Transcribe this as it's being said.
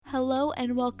Hello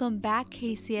and welcome back,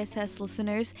 KCSS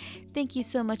listeners. Thank you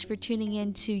so much for tuning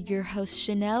in to your host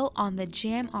Chanel on the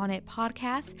Jam On It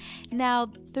podcast. Now,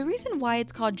 the reason why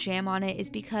it's called Jam On It is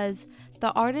because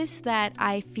the artists that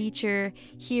I feature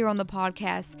here on the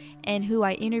podcast and who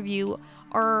I interview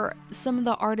are some of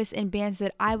the artists and bands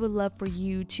that I would love for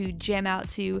you to jam out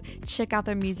to, check out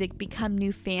their music, become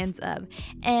new fans of.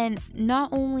 And not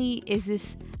only is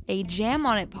this a Jam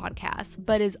On It podcast,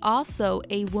 but is also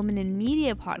a woman in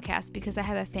media podcast because I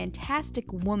have a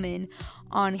fantastic woman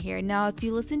on here. Now, if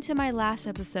you listen to my last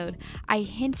episode, I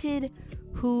hinted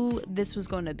who this was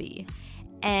going to be.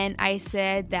 And I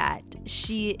said that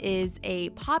she is a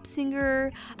pop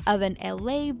singer of an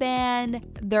LA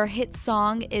band. Their hit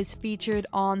song is featured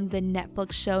on the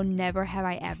Netflix show Never Have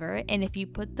I Ever. And if you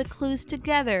put the clues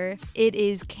together, it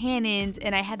is Cannons.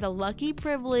 And I had the lucky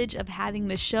privilege of having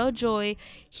Michelle Joy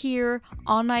here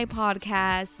on my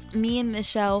podcast. Me and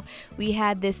Michelle, we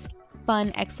had this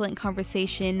fun, excellent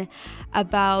conversation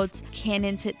about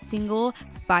Cannon's hit single,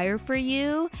 Fire For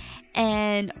You,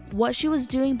 and what she was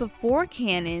doing before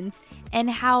Cannons, and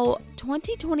how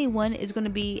 2021 is going to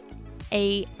be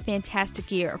a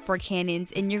fantastic year for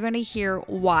Cannons, and you're going to hear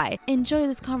why. Enjoy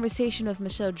this conversation with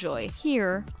Michelle Joy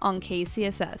here on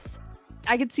KCSS.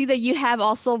 I could see that you have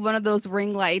also one of those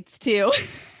ring lights too.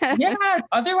 Yeah,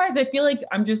 otherwise I feel like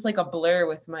I'm just like a blur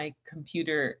with my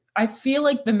computer. I feel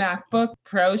like the MacBook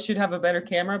Pro should have a better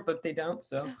camera, but they don't,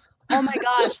 so. Oh my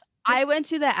gosh. I went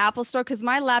to the Apple store because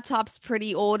my laptop's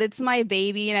pretty old. It's my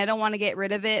baby and I don't want to get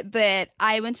rid of it. But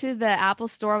I went to the Apple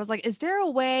store. I was like, is there a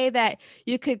way that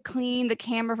you could clean the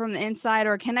camera from the inside,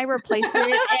 or can I replace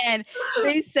it? And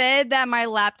they said that my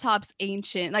laptop's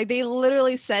ancient. Like, they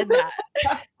literally said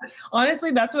that.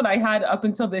 Honestly, that's what I had up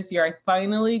until this year. I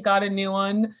finally got a new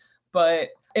one, but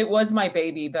it was my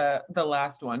baby, the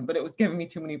last one, but it was giving me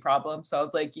too many problems. So I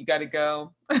was like, you got to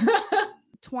go.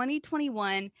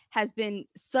 2021 has been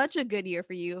such a good year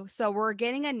for you. So we're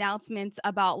getting announcements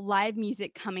about live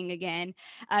music coming again.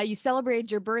 You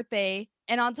celebrated your birthday,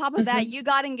 and on top of that, you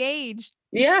got engaged.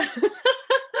 Yeah,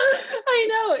 I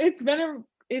know. It's been an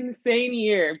insane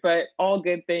year, but all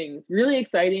good things. Really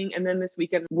exciting. And then this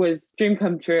weekend was dream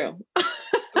come true.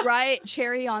 Right?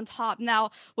 Cherry on top.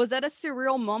 Now, was that a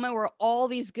surreal moment where all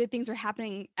these good things are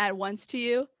happening at once to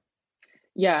you?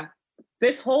 Yeah.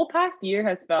 This whole past year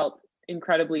has felt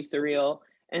incredibly surreal.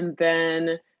 And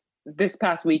then this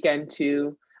past weekend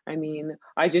too, I mean,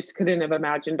 I just couldn't have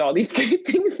imagined all these great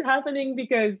things happening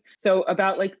because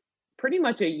about like pretty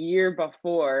much a year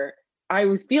before,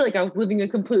 feel like I was living a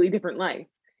completely different life,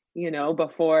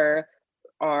 before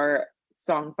our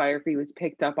song Fire For You was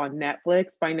picked up on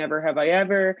Netflix by Never Have I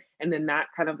Ever. And then that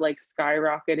kind of like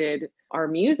skyrocketed our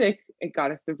music. It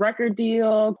got us the record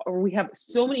deal. Or we have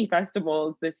so many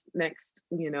festivals this next,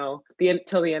 till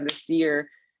the end of this year,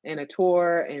 and a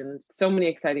tour and so many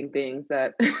exciting things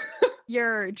that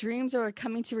your dreams are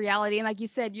coming to reality. And like you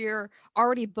said, you're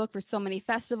already booked for so many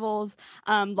festivals,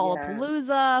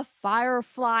 Lollapalooza,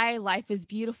 Firefly, Life is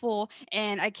Beautiful.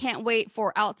 And I can't wait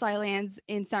for Outside Lands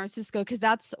in San Francisco because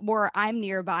that's where I'm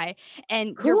nearby.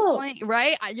 And Cool. You're playing,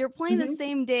 right? You're playing the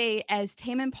same day as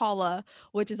Tame Impala,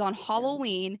 which is on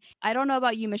Halloween. I don't know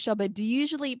about you, Michelle, but do you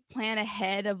usually plan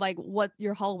ahead of like what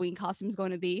your Halloween costume is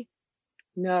going to be?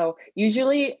 No,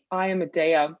 usually I am a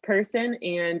day of person,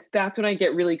 and that's when I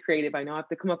get really creative. I know I have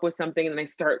to come up with something and I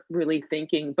start really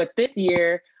thinking. But this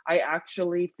year, I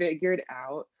actually figured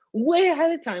out way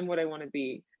ahead of time what I want to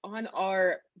be. On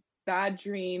our Bad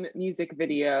Dream music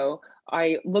video,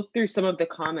 I looked through some of the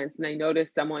comments and I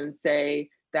noticed someone say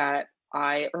that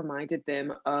I reminded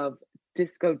them of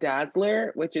Disco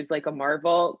Dazzler, which is like a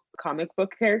Marvel comic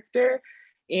book character.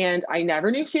 And I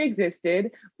never knew she existed,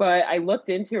 but I looked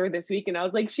into her this week and I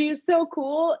was like, she is so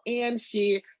cool. And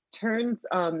she turns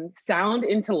sound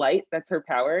into light. That's her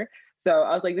power. So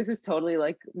I was like, this is totally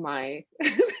like my,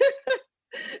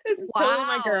 this is totally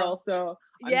my girl. So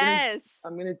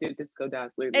I'm gonna do Disco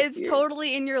Dazzler this year.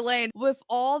 Totally in your lane. With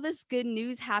all this good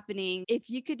news happening, if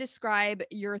you could describe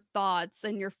your thoughts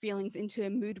and your feelings into a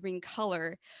mood ring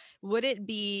color, would it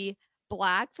be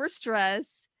black for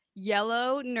stress,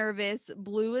 yellow nervous,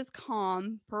 blue is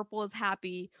calm, purple is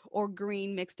happy, or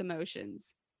green mixed emotions?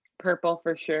 Purple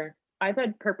for sure. I've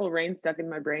had Purple Rain stuck in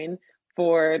my brain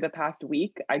for the past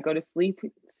week. I go to sleep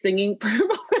singing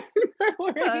Purple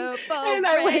Rain, and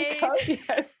I wake up.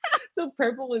 Yes. So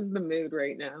purple is the mood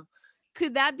right now.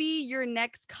 Could that be your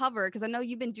next cover? Because I know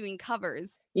you've been doing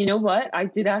covers. You know what? I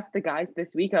did ask the guys this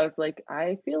week. I was like,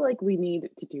 I feel like we need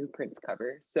to do Prince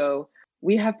cover. So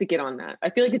we have to get on that.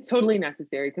 I feel like it's totally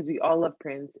necessary because we all love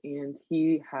Prince and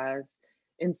he has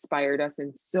inspired us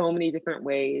in so many different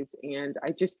ways. And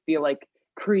I just feel like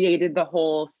created the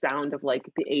whole sound of like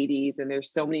the 80s. And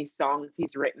there's so many songs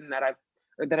he's written that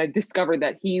I've discovered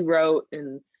that he wrote.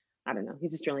 And I don't know,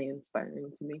 he's just really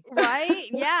inspiring to me. Right?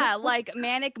 Yeah, like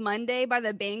Manic Monday by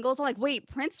the Bangles. I'm like, wait,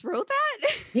 Prince wrote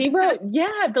He that? wrote,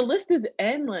 yeah, the list is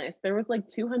endless. There was like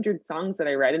 200 songs that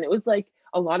I read, and it was like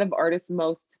a lot of artists'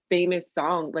 most famous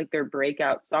song, like their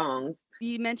breakout songs.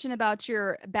 You mentioned about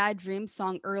your Bad Dreams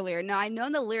song earlier. Now, I know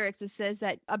in the lyrics it says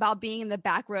that about being in the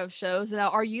back row of shows. Now,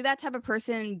 are you that type of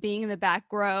person being in the back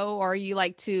row, or you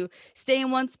like to stay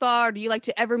in one spot, or do you like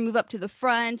to ever move up to the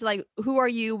front? Like, who are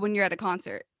you when you're at a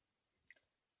concert?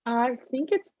 I think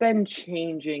it's been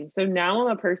changing. So now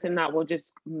I'm a person that will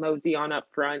just mosey on up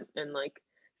front and like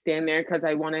stand there because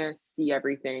I want to see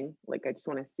everything. Like I just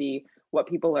want to see what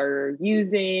people are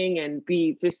using and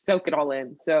be just soak it all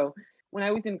in. So when I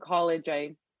was in college,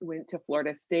 I went to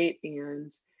Florida State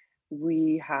and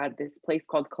we had this place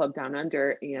called Club Down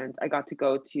Under, and I got to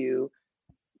go to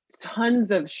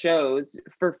tons of shows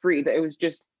for free. That it was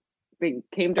just they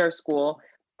came to our school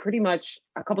pretty much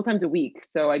a couple times a week.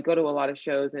 So I'd go to a lot of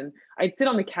shows and I'd sit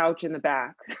on the couch in the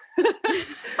back.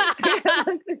 I had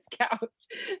like this couch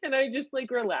and I just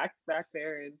like relaxed back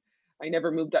there, and I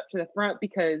never moved up to the front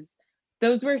because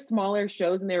those were smaller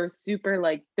shows and they were super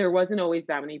like there wasn't always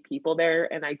that many people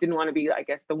there, and I didn't want to be I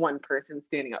guess the one person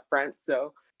standing up front.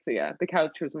 So yeah, the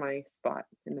couch was my spot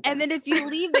in the And back. then if you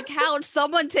leave the couch,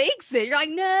 someone takes it. You're like,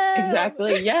 no.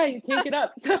 Exactly. Yeah, you can't get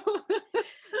up. So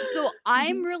So Mhm.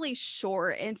 I'm really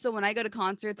short. And so when I go to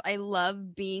concerts, I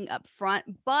love being up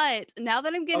front. But now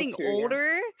that I'm Oh, getting true, yeah.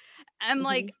 older, I'm Mhm.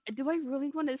 like, do I really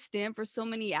want to stand for so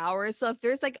many hours? So if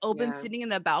there's like open Yeah, sitting in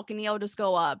the balcony, I'll just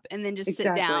go up and then just sit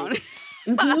exactly.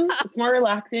 down. It's more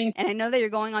relaxing. And I know that you're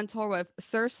going on tour with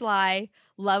Sir Sly,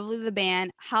 Lovely the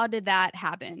band. How did that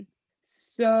happen?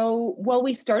 So, well,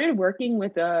 we started working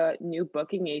with a new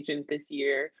booking agent this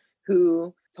year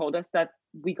who told us that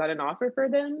we got an offer for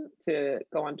them to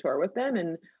go on tour with them.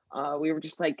 And we were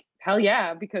just like, hell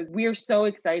yeah, because we are so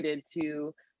excited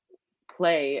to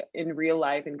play in real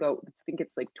life and go, I think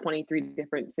it's like 23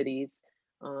 different cities.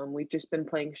 We've just been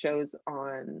playing shows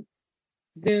on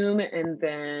Zoom and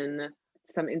then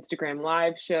some Instagram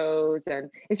live shows. And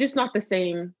it's just not the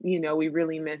same. We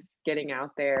really miss getting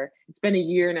out there. It's been a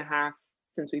year and a half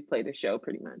since we played a show,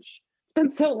 pretty much. It's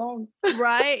been so long.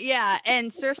 Right? Yeah.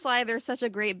 And Sir Sly, they're such a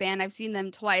great band. I've seen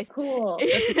them twice. Cool.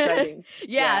 That's exciting.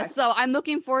 Yeah. Yeah. So I'm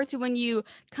looking forward to when you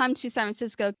come to San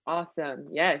Francisco. Awesome.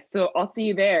 Yes. So I'll see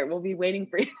you there. We'll be waiting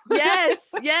for you. Yes,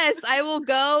 yes, I will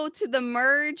go to the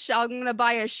merch. I'm gonna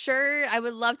buy a shirt. I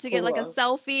would love to get like a Cool.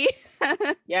 selfie.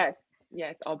 Yes.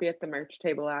 Yes. I'll be at the merch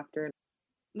table after.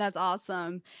 That's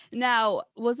awesome. Now,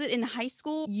 was it in high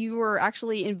school you were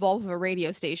actually involved with a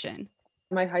radio station?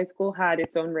 My high school had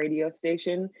its own radio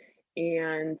station,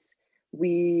 and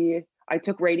I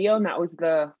took radio, and that was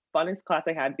the funnest class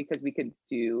I had because we could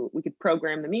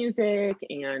program the music,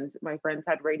 and my friends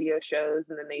had radio shows,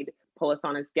 and then they'd pull us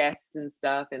on as guests and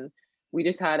stuff, and we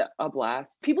just had a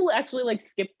blast. People actually like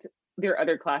skipped their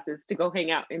other classes to go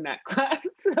hang out in that class.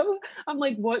 So I'm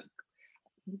like, what,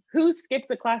 who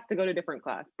skips a class to go to a different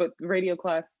class? But radio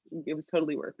class, it was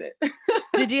totally worth it.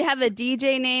 Did you have a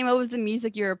DJ name? What was the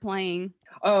music you were playing?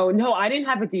 Oh, no, I didn't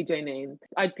have a DJ name.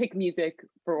 I'd pick music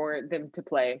for them to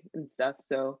play and stuff.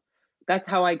 So that's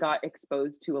how I got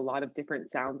exposed to a lot of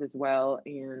different sounds as well.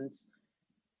 And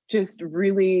just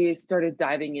really started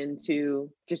diving into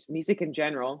just music in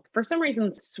general. For some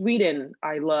reason, Sweden,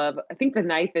 I love. I think The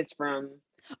Knife is from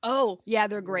Oh, yeah,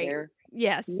 they're great. there.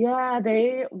 Yes. Yeah,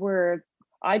 they were.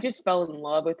 I just fell in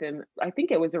love with him. I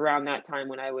think it was around that time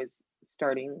when I was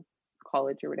starting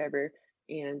college or whatever,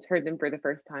 and heard them for the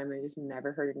first time. I just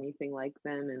never heard anything like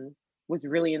them and was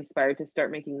really inspired to start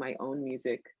making my own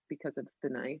music because of The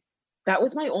Knife. That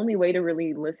was my only way to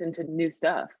really listen to new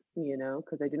stuff,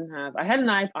 because I had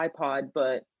an iPod,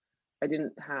 but I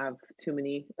didn't have too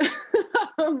many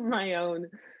of my own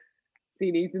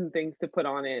CDs and things to put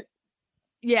on it.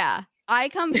 Yeah. I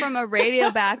come from a radio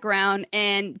background,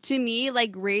 and to me,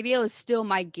 like radio is still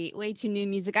my gateway to new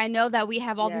music. I know that we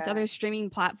have all these Yeah, other streaming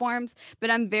platforms, but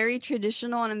I'm very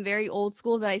traditional and I'm very old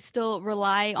school that I still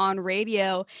rely on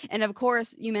radio. And of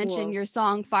course, you mentioned cool. your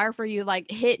song Fire for You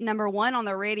like hit #1 on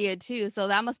the radio too. So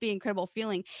that must be an incredible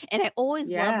feeling. And I always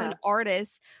love when Yeah,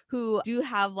 artists who do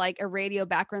have like a radio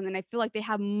background, and I feel like they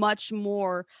have much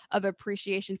more of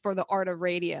appreciation for the art of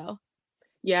radio.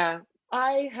 yeah.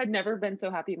 I had never been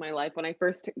so happy in my life when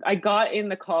I got in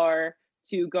the car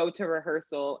to go to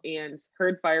rehearsal and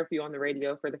heard Fire for You on the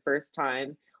radio for the first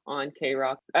time on K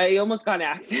Rock. I almost got in an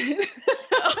accident.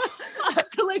 I had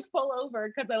to like pull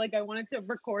over because I wanted to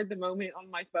record the moment on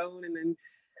my phone, and then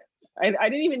I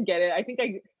didn't even get it. I think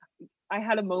I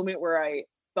had a moment where I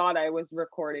thought I was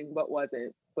recording but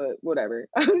wasn't, but whatever.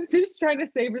 I was just trying to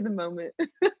savor the moment.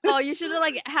 Oh, you should have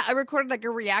like recorded like a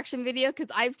reaction video, because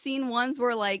I've seen ones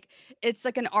where like it's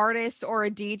like an artist or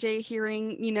a DJ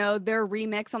hearing, their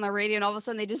remix on the radio, and all of a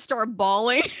sudden they just start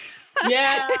bawling.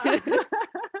 Yeah.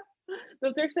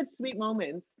 Those are such sweet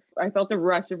moments. I felt a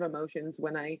rush of emotions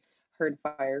when I heard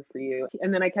Fire for You.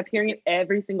 And then I kept hearing it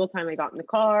every single time I got in the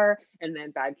car, and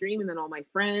then Bad Dream, and then all my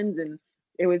friends. And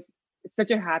it was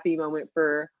such a happy moment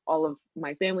for all of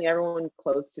my family, everyone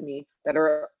close to me that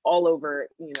are all over,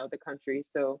 the country.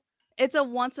 So It's a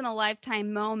once in a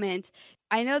lifetime moment.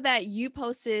 I know that you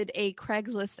posted a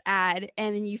Craigslist ad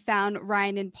and then you found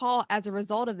Ryan and Paul as a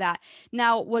result of that.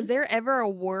 Now, was there ever a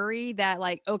worry that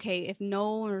like, okay, if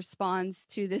no one responds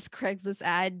to this Craigslist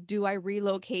ad, do I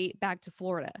relocate back to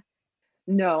Florida?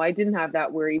 no, I didn't have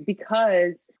that worry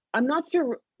because I'm not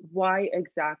sure why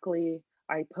exactly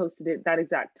I posted it that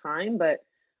exact time, but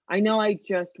I know I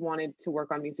just wanted to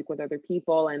work on music with other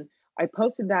people. And I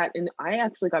posted that, and I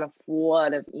actually got a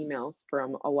flood of emails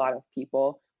from a lot of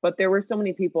people, but there were so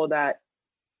many people that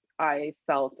I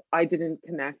felt I didn't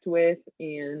connect with,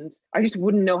 and I just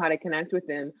wouldn't know how to connect with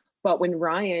them. But when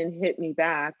Ryan hit me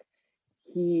back,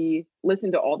 he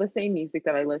listened to all the same music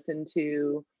that I listened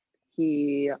to.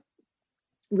 He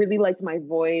really liked my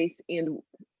voice, and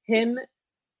him,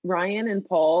 Ryan and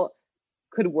Paul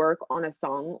could work on a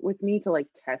song with me to like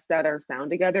test out our sound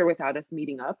together without us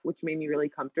meeting up, which made me really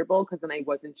comfortable because then I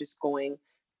wasn't just going,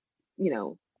 you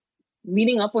know,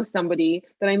 meeting up with somebody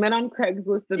that I met on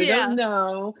Craigslist that I don't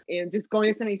know and just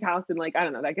going to somebody's house and like, I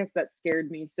don't know, I guess that scared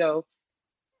me. So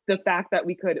the fact that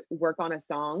we could work on a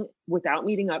song without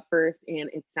meeting up first and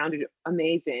it sounded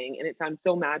amazing and it sounded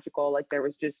so magical, like there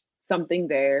was just something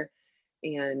there.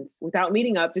 And without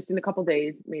meeting up, just in a couple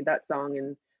days, made that song.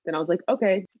 And then I was like,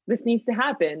 okay, this needs to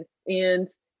happen. And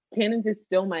Cannons is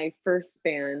still my first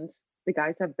band. The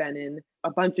guys have been in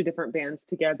a bunch of different bands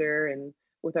together and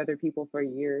with other people for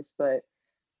years, but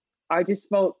I just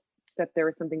felt that there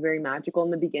was something very magical in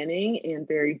the beginning and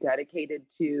very dedicated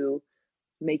to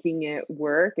making it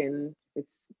work. And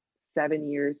it's 7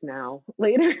 years now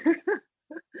later.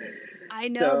 I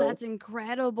know, that's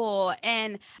incredible.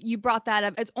 And you brought that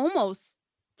up. It's almost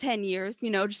 10 years,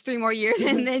 just 3 more years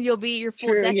and then you'll be your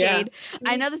full decade. Yeah.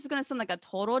 I know this is going to sound like a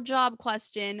total job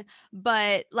question,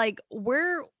 but like,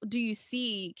 where do you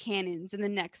see Cannons in the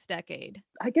next decade?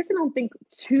 I guess I don't think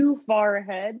too far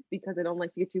ahead because I don't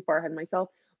like to get too far ahead myself,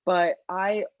 but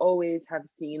I always have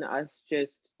seen us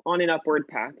just on an upward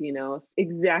path,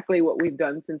 exactly what we've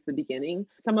done since the beginning.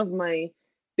 Some of my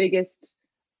biggest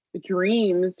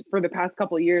dreams for the past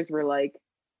couple of years were like,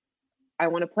 I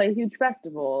want to play huge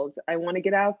festivals. I want to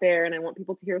get out there and I want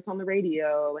people to hear us on the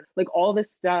radio. And like all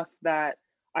this stuff that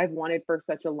I've wanted for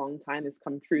such a long time has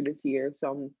come true this year.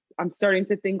 So I'm starting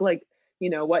to think like,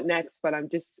 what next? But I'm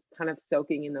just kind of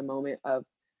soaking in the moment of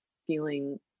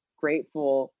feeling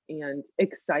grateful and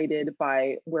excited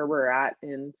by where we're at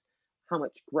and how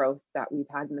much growth that we've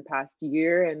had in the past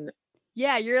year. And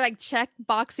yeah, you're like check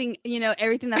boxing,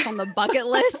 everything that's on the bucket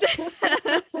list.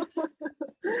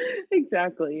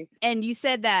 Exactly. And you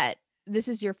said that this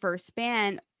is your first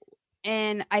band.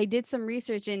 And I did some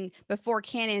research, and before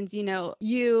Cannons,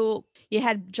 you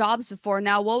had jobs before.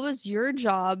 Now, what was your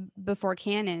job before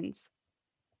Cannons?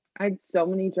 I had so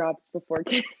many jobs before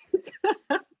Cannons.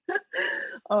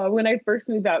 When I first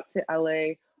moved out to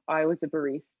LA, I was a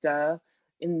barista.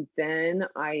 And then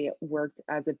I worked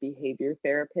as a behavior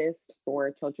therapist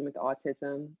for children with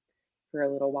autism for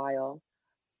a little while.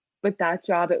 But that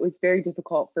job, it was very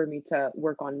difficult for me to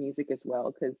work on music as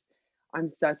well, because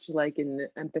I'm such like an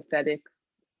empathetic,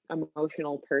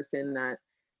 emotional person that,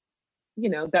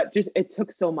 that just, it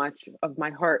took so much of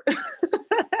my heart.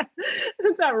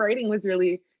 That writing was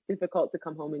really difficult to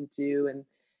come home and do.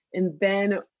 And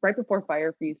then right before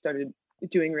Fire for You started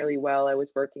doing really well, I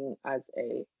was working as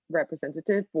a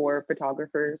representative for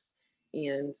photographers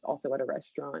and also at a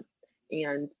restaurant,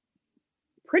 and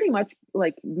pretty much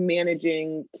like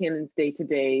managing Cannon's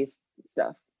day-to-day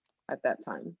stuff at that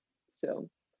time. So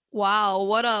wow,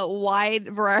 what a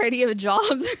wide variety of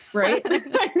jobs. Right?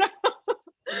 I know.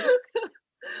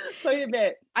 Quite a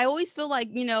bit. I always feel like,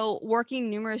 working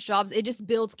numerous jobs, it just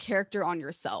builds character on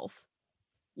yourself.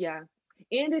 Yeah.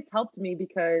 And it's helped me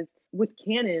because with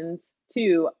Cannons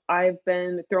too, I've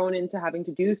been thrown into having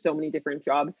to do so many different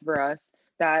jobs for us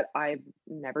that I've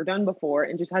never done before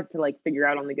and just had to like figure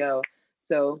out on the go.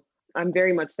 So I'm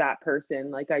very much that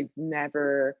person. Like I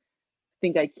never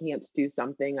think I can't do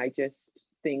something. I just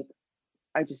think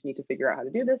I just need to figure out how to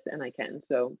do this, and I can.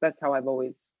 So that's how I've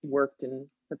always worked, and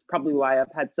that's probably why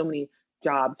I've had so many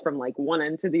jobs from like one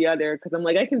end to the other, because I'm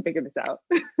like, I can figure this out.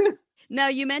 Now,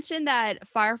 you mentioned that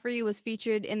Fire for You was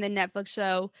featured in the Netflix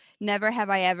show Never Have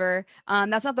I Ever.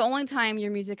 That's not the only time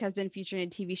your music has been featured in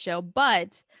a TV show,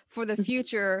 but for the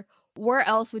future, where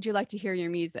else would you like to hear your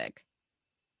music?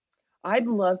 I'd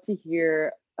love to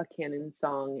hear a Canon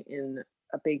song in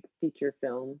a big feature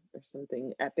film or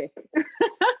something epic.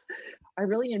 I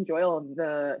really enjoy all of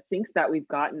the syncs that we've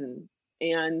gotten.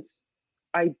 And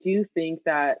I do think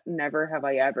that Never Have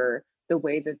I Ever, the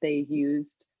way that they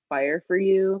used Fire for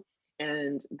You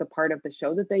and the part of the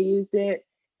show that they used it,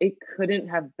 it couldn't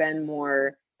have been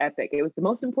more epic. It was the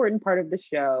most important part of the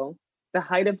show, the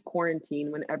height of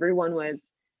quarantine when everyone was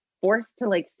forced to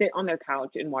like sit on their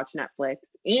couch and watch Netflix.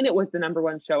 And it was the number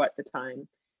one show at the time.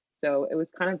 So it was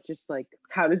kind of just like,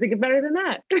 how does it get better than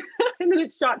that? And then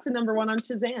it shot to number one on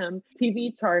Shazam,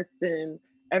 TV charts and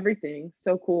everything.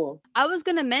 So cool. I was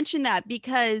going to mention that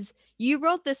because you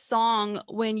wrote this song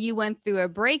when you went through a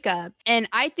breakup. And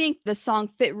I think the song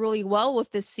fit really well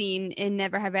with the scene in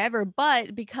Never Have I Ever.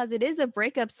 But because it is a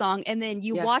breakup song, and then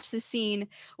you watch the scene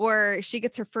where she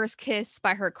gets her first kiss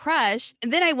by her crush.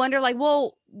 And then I wonder, like,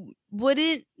 well,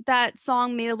 wouldn't that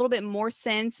song make a little bit more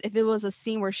sense if it was a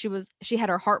scene where she had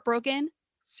her heart broken?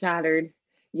 Shattered.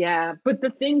 Yeah. But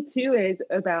the thing too is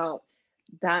about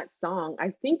that song, I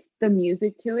think the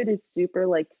music to it is super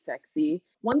like sexy.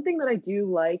 One thing that I do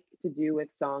like to do with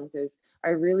songs is I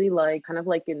really like kind of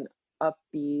like an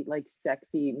upbeat, like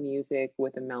sexy music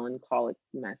with a melancholic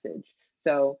message.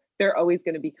 So they're always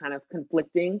going to be kind of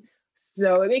conflicting.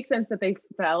 So it makes sense that they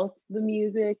felt the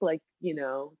music, like, you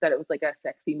know, that it was like a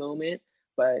sexy moment.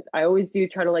 But I always do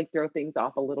try to like throw things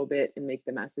off a little bit and make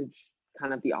the message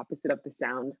kind of the opposite of the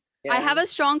sound. I have a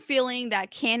strong feeling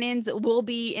that Cannons will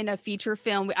be in a feature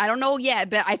film. I don't know yet,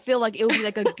 but I feel like it will be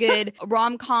like a good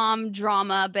rom-com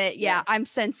drama. But yeah, I'm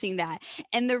sensing that.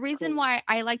 And the reason why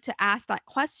I like to ask that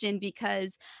question,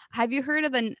 because have you heard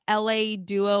of an LA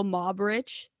duo, Mob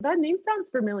Rich? That name sounds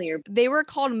familiar. They were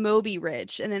called Moby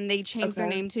Rich, and then they changed their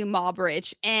name to Mob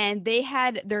Rich. And they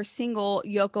had their single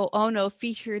Yoko Ono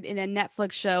featured in a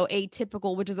Netflix show,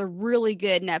 Atypical, which is a really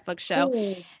good Netflix show.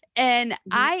 Ooh. And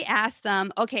I asked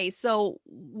them, okay, so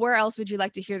where else would you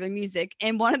like to hear their music?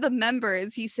 And one of the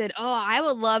members, he said, oh, I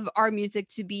would love our music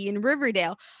to be in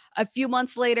Riverdale. A few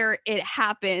months later, it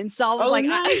happened. So I was like,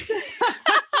 nice.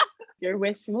 Your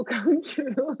wish will come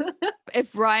true.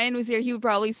 If Ryan was here, he would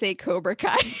probably say Cobra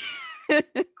Kai.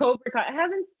 Cobra Kai. I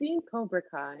haven't seen Cobra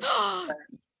Kai.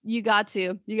 You got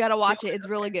to watch it. It's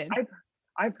really good.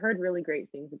 I've heard really great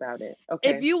things about it. Okay.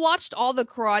 If you watched all the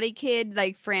Karate Kid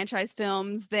like franchise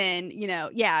films, then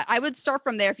I would start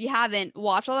from there. If you haven't,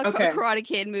 watch all the Karate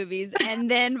Kid movies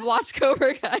and then watch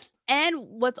Cobra Kai. And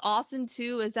what's awesome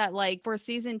too is that like for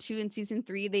season 2 and season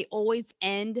 3, they always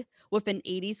end with an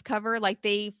 80s cover. Like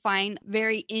they find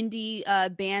very indie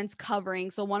bands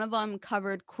covering. So one of them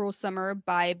covered Cruel Summer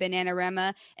by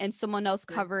Bananarama, and someone else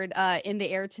covered In the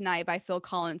Air Tonight by Phil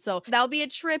Collins. So that'll be a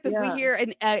trip if we hear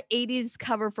an 80s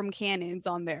cover from Cannons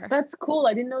on there. That's cool.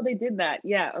 I didn't know they did that.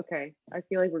 Yeah. Okay. I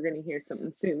feel like we're going to hear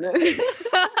something soon.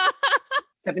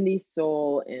 70s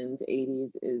soul and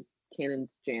 80s is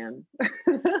Cannon's jam.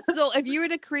 So if you were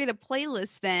to create a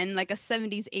playlist then, like a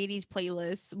 70s, 80s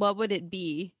playlist, what would it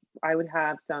be? I would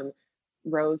have some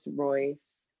Rose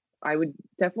Royce. I would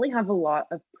definitely have a lot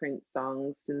of Prince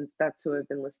songs since that's who I've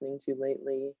been listening to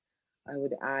lately. I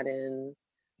would add in,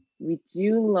 we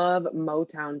do love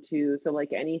Motown too. So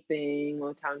like anything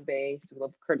Motown based, we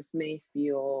love Curtis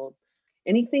Mayfield,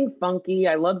 anything funky.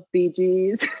 I love Bee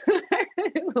Gees.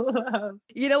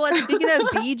 You know what? Speaking of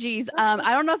Bee Gees,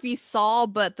 I don't know if you saw,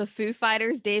 but the Foo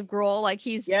Fighters, Dave Grohl, like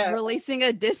he's releasing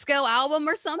a disco album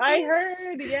or something. I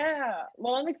heard, yeah.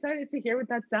 Well, I'm excited to hear what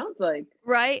that sounds like.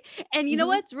 Right. And you know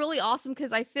what's really awesome?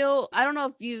 Because I don't know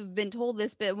if you've been told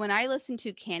this, but when I listen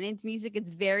to Cannon's music, it's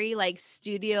very like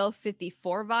Studio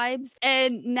 54 vibes.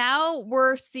 And now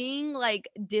we're seeing like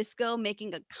disco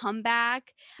making a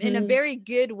comeback in a very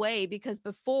good way, because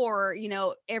before,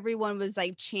 everyone was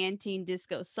like chanting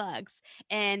disco sucks.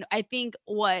 And I think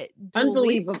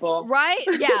unbelievable. Right?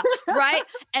 Yeah. Right.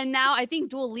 And now I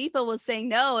think Dua Lipa was saying,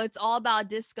 no, it's all about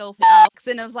disco.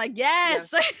 And I was like,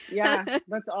 yes. Yeah,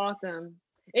 that's awesome.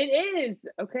 It is.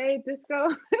 Okay. Disco.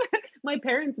 My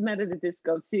parents met at a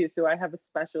disco too. So I have a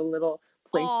special little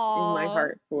place in my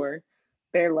heart for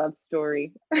their love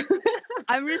story.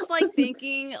 I'm just like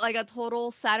thinking like a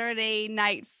total Saturday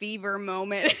Night Fever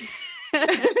moment.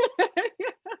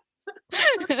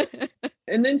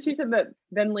 And then she said that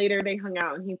Then later they hung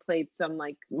out and he played some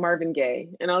like Marvin Gaye.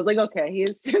 And I was like, okay, he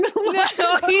is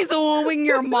No, he's wooing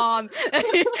your mom.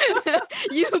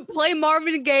 You play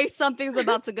Marvin Gaye, something's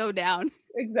about to go down.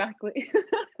 Exactly.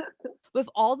 With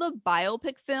all the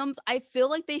biopic films, I feel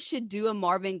like they should do a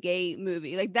Marvin Gaye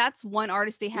movie. Like that's one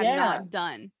artist they have not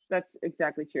done. That's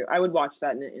exactly true. I would watch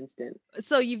that in an instant.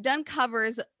 So you've done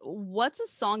covers. What's a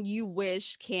song you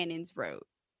wish Cannons wrote?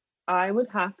 I would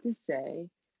have to say,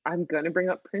 I'm going to bring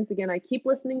up Prince again. I keep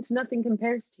listening to Nothing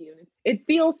Compares to You. And it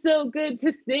feels so good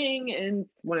to sing, and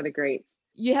one of the greats.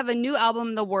 You have a new album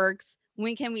in the works.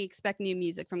 When can we expect new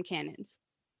music from Cannons?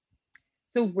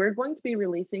 So we're going to be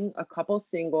releasing a couple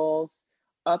singles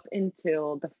up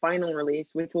until the final release,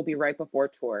 which will be right before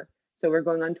tour. So we're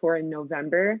going on tour in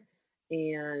November,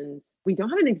 and we don't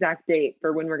have an exact date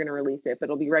for when we're going to release it, but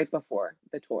it'll be right before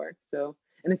the tour. So,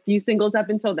 and a few singles up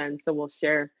until then. So we'll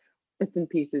share bits and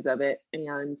pieces of it.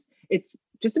 And it's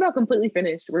just about completely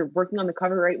finished. We're working on the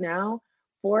cover right now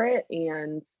for it,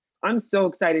 and I'm so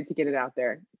excited to get it out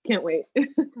there. Can't wait.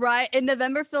 Right. And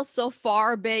November feels so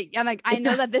far, but I'm like, I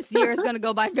know that this year is going to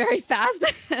go by very fast.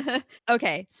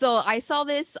 Okay. So I saw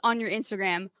this on your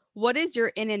Instagram. What is your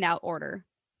in and out order?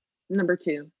 Number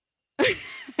 2.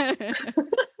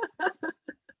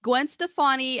 Gwen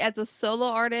Stefani as a solo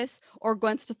artist or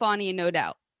Gwen Stefani and No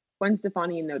Doubt? Gwen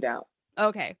Stefani and No Doubt.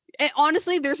 Okay. And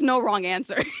honestly, there's no wrong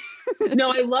answer.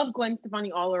 No, I love Gwen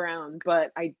Stefani all around,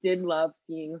 but I did love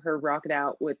seeing her rock it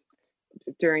out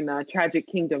during the Tragic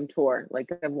Kingdom tour. Like,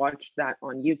 I've watched that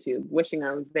on YouTube, wishing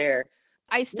I was there.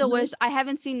 I still wish. I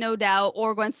haven't seen No Doubt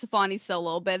or Gwen Stefani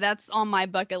solo, but that's on my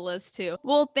bucket list too.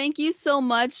 Well, thank you so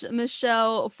much,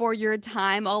 Michelle, for your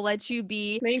time. I'll let you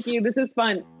be. Thank you. This is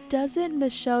fun. Doesn't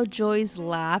Michelle Joy's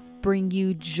laugh bring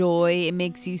you joy? It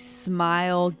makes you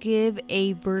smile. Give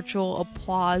a virtual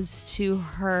applause to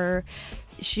her.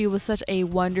 She was such a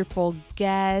wonderful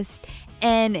guest.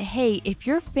 And hey, if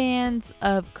you're fans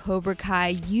of Cobra Kai,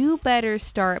 you better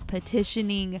start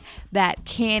petitioning that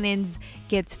Cannons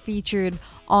gets featured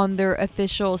on their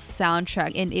official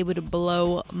soundtrack, and it would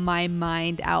blow my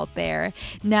mind out there.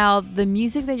 Now, the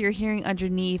music that you're hearing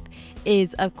underneath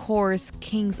is, of course,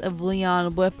 Kings of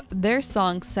Leon with their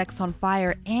song Sex on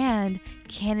Fire, and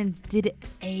Cannons did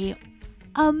a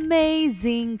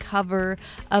amazing cover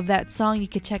of that song. You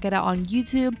can check it out on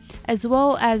YouTube, as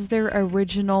well as their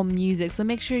original music. So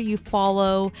make sure you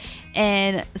follow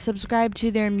and subscribe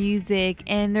to their music.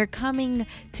 And they're coming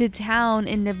to town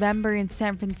in November in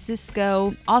San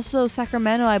Francisco, also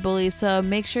Sacramento, I believe. So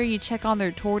make sure you check on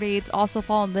their tour dates. Also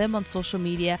follow them on social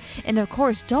media, and of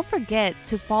course, don't forget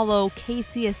to follow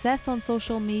KCSS on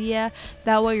social media.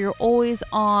 That way you're always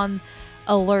on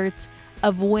alert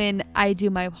of when I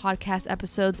do my podcast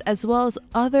episodes, as well as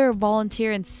other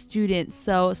volunteer and students.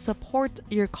 So support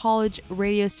your college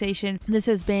radio station. This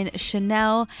has been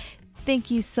Chanel. Thank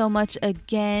you so much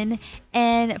again.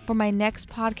 And for my next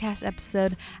podcast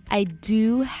episode, I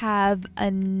do have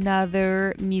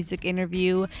another music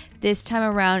interview. This time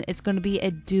around, it's going to be a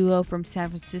duo from San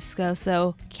Francisco.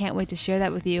 So can't wait to share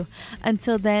that with you.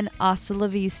 Until then, hasta la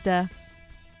vista.